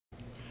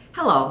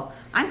Hello,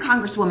 I'm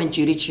Congresswoman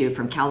Judy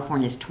from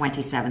California's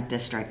 27th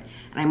District,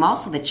 and I'm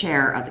also the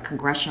chair of the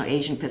Congressional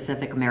Asian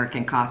Pacific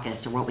American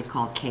Caucus, or what we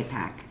call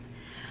CAPAC.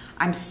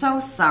 I'm so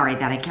sorry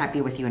that I can't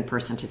be with you in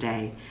person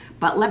today,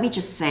 but let me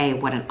just say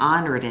what an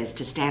honor it is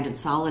to stand in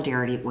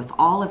solidarity with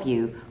all of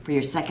you for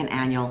your second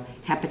annual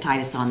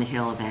Hepatitis on the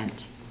Hill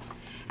event.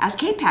 As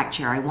CAPAC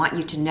chair, I want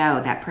you to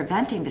know that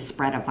preventing the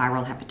spread of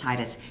viral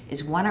hepatitis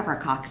is one of our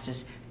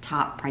caucus's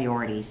top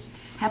priorities.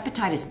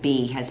 Hepatitis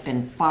B has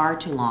been far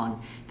too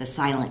long the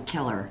silent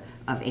killer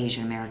of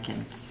Asian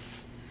Americans.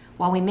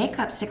 While we make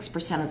up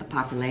 6% of the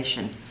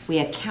population, we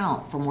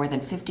account for more than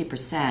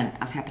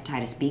 50% of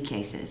hepatitis B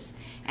cases,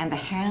 and the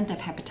hand of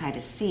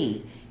hepatitis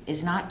C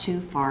is not too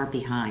far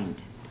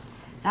behind.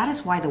 That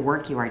is why the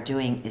work you are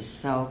doing is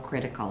so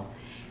critical.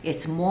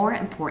 It's more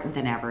important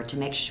than ever to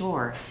make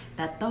sure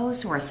that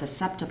those who are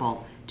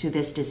susceptible to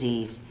this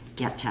disease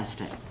get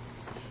tested.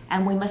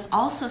 And we must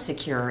also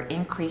secure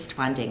increased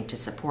funding to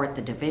support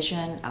the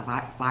division of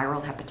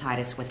viral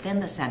hepatitis within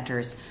the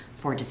Centers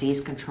for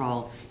Disease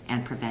Control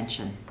and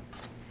Prevention.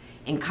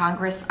 In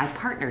Congress, I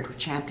partnered with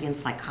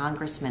champions like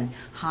Congressman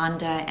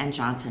Honda and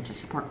Johnson to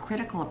support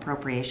critical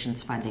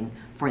appropriations funding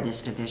for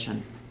this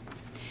division.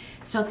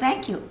 So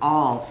thank you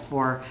all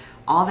for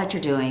all that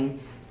you're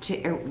doing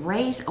to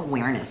raise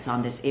awareness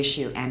on this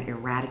issue and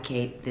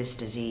eradicate this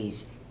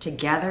disease.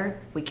 Together,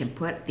 we can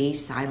put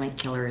these silent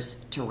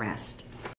killers to rest.